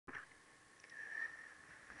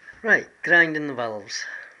Right, grinding the valves.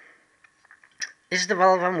 This is the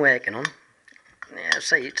valve I'm working on. Yeah,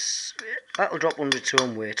 say that'll drop under its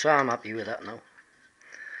own weight, so I'm happy with that now.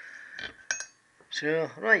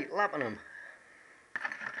 So, right, lapping them.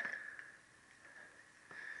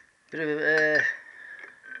 Bit of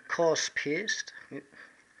coarse paste.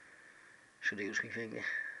 Should use my finger.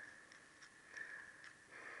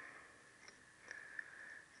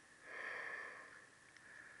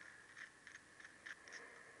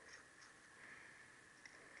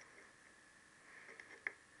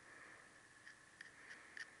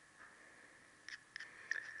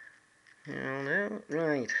 No,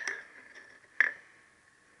 right.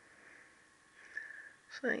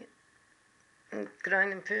 So,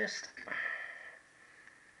 grinding paste.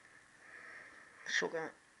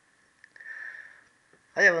 Sugar.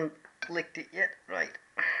 I haven't licked it yet. Right.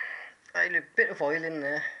 I had a bit of oil in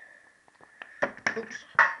there. Oops.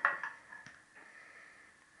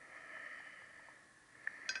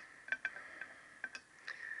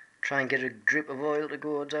 Try and get a drip of oil to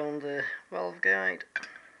go down the valve guide.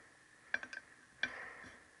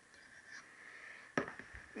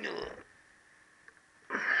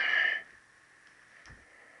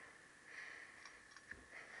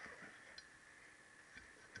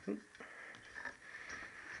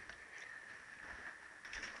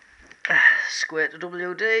 Squirt the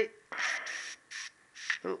WD.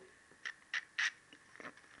 Oh.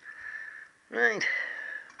 Right.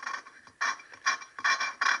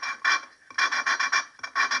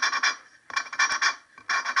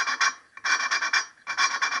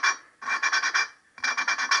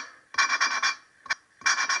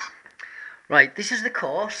 Right, this is the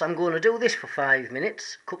course. I'm going to do this for 5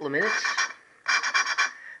 minutes, a couple of minutes,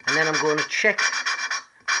 and then I'm going to check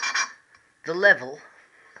the level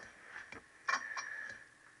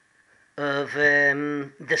of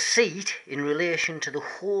the seat in relation to the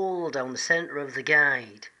hole down the centre of the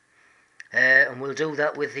guide, and we'll do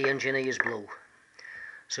that with the engineer's blow.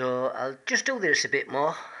 So I'll just do this a bit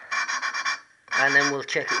more, and then we'll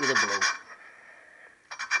check it with a blow.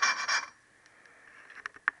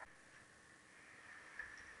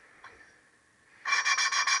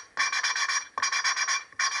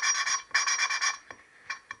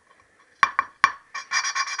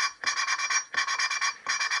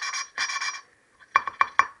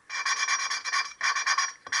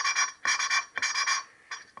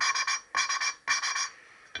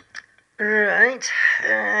 Right,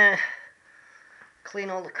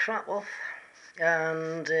 clean all the crap off,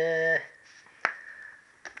 and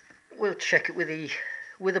we'll check it with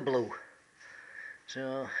a blow.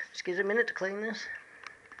 So just give it a minute to clean this.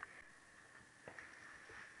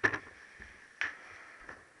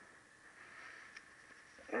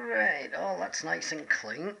 Right, all that's nice and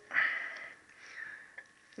clean.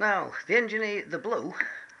 Now the blow,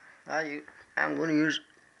 I'm going to use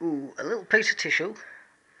a little piece of tissue.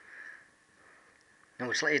 Now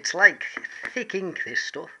it's like thick ink, this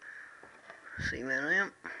stuff. See where I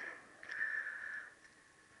am?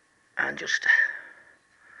 And just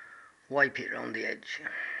wipe it around the edge.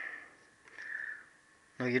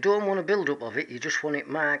 Now you don't want a build up of it, you just want it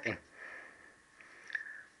marking.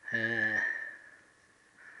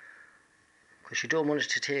 Because you don't want it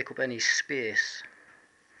to take up any space.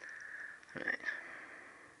 Right.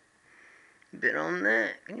 A bit on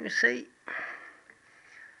there, can you see?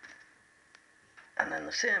 And then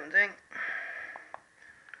the same thing.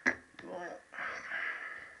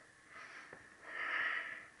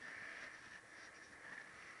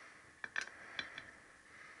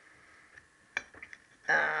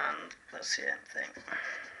 And the same thing.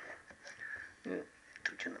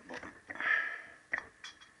 Touching the bottom.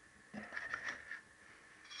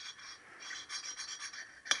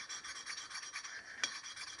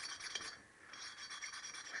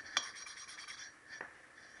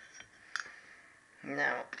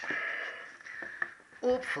 Now,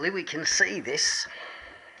 hopefully we can see this.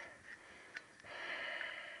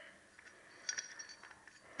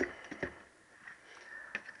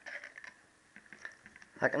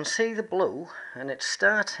 I can see the blue, and it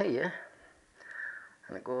starts here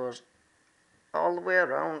and it goes all the way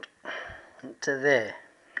around to there.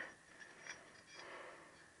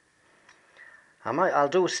 I'll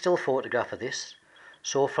do a still photograph of this.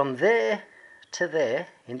 So from there to there,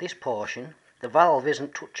 in this portion, the valve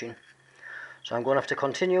isn't touching. So I'm going to have to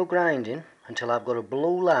continue grinding until I've got a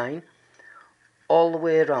blue line all the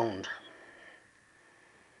way around.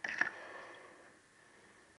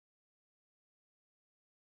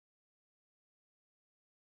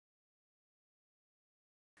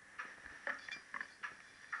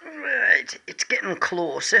 Right, it's getting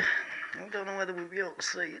closer. I don't know whether we'll be able to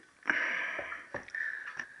see it.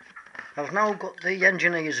 I've now got the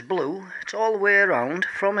engineer's blue. It's all the way around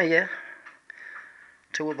from here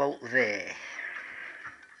to about there.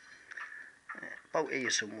 About here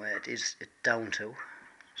somewhere it is down to.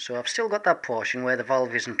 So I've still got that portion where the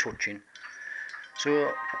valve isn't touching.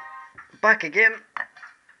 So back again,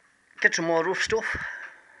 get some more rough stuff,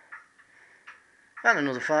 and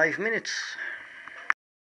another 5 minutes.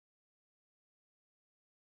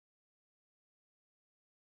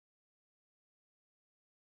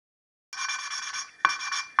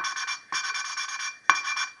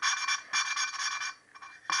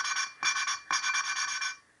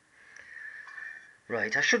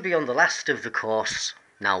 Right, I should be on the last of the course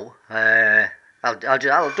now.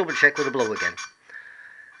 I'll double check with the blow again.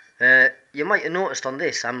 You might have noticed on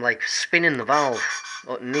this, I'm like spinning the valve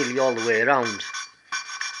nearly all the way around.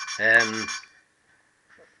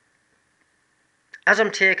 As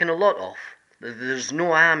I'm taking a lot off, there's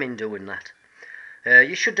no harm in doing that.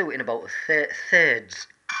 You should do it in about thirds.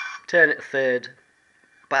 Turn it a third,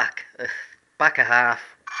 back a half,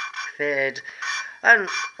 third, and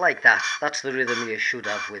like that. That's the rhythm you should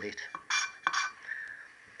have with it.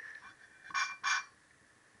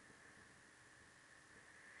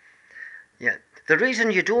 Yeah, the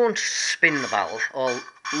reason you don't spin the valve or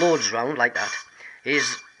loads round like that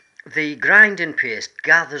is the grinding paste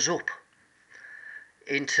gathers up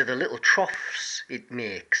into the little troughs it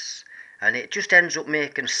makes, and it just ends up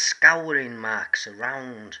making scouring marks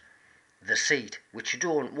around the seat, which you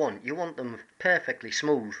don't want. You want them perfectly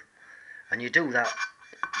smooth, and you do that,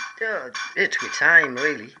 it's with time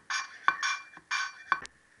really.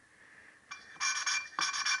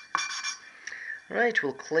 Right,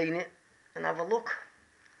 we'll clean it and have a look,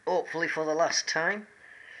 hopefully for the last time.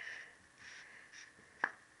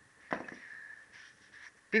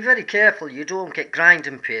 Be very careful you don't get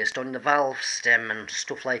grinding paste on the valve stem and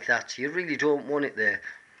stuff like that. You really don't want it there.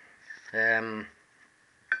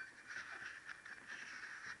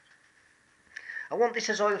 I want this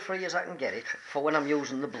as oil free as I can get it for when I'm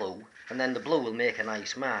using the blue, and then the blue will make a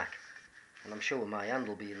nice mark. And I'm sure my hand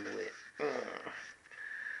will be in the way.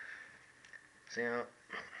 See how?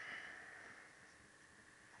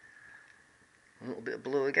 A little bit of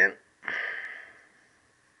blue again.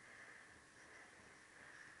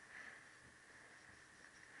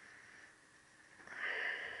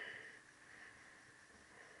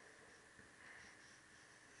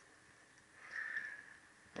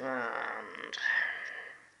 And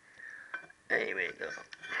there we go.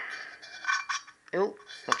 Oh,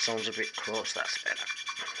 that sounds a bit close, that's better.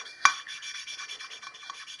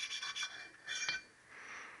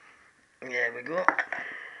 There we go.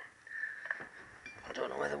 I don't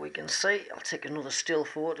know whether we can see. I'll take another still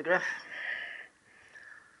photograph.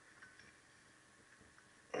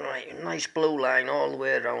 Right, nice blue line all the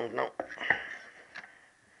way around now.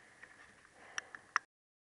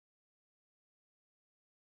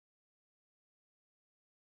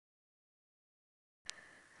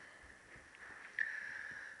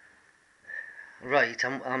 Right,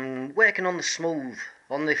 I'm working on the smooth,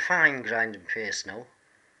 on the fine grinding paste now.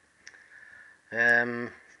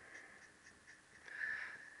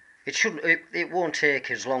 It won't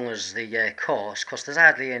take as long as the coarse, because there's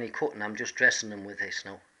hardly any cutting. I'm just dressing them with this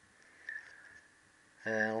now.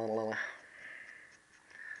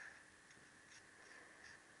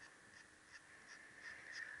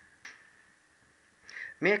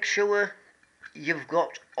 Make sure you've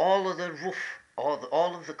got all of the rough,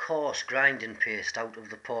 all of the coarse grinding paste out of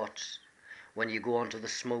the pots when you go onto the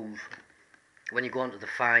smooth, when you go onto the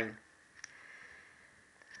fine.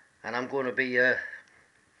 And I'm going to be a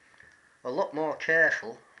lot more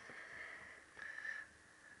careful.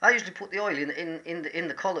 I usually put the oil in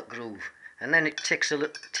the collet groove, and then it takes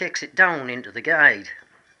it down into the guide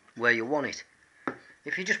where you want it.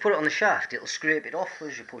 If you just put it on the shaft, it'll scrape it off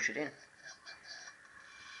as you push it in.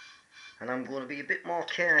 And I'm going to be a bit more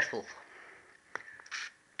careful.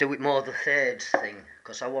 Do it more the thirds thing,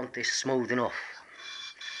 because I want this smoothing off.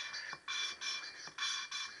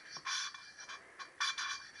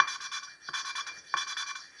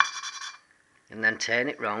 And then turn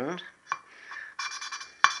it round.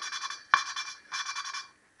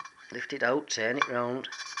 Lift it out, turn it round.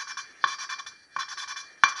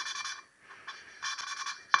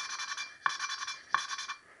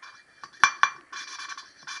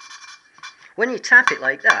 When you tap it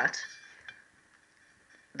like that,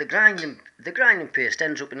 the grinding paste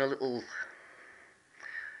ends up in a little.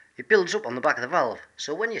 It builds up on the back of the valve.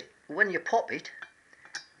 So when you pop it,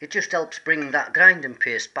 it just helps bring that grinding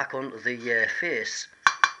paste back onto the face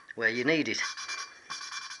where you need it.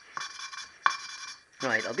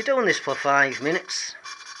 Right, I'll be doing this for 5 minutes,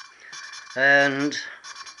 and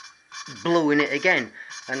bluing it again,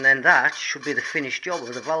 and then that should be the finished job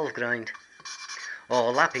of the valve grind,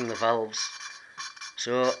 or lapping the valves.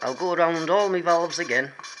 So I'll go around all my valves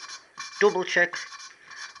again, double check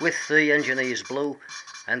with the engineer's blue,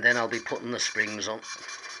 and then I'll be putting the springs on.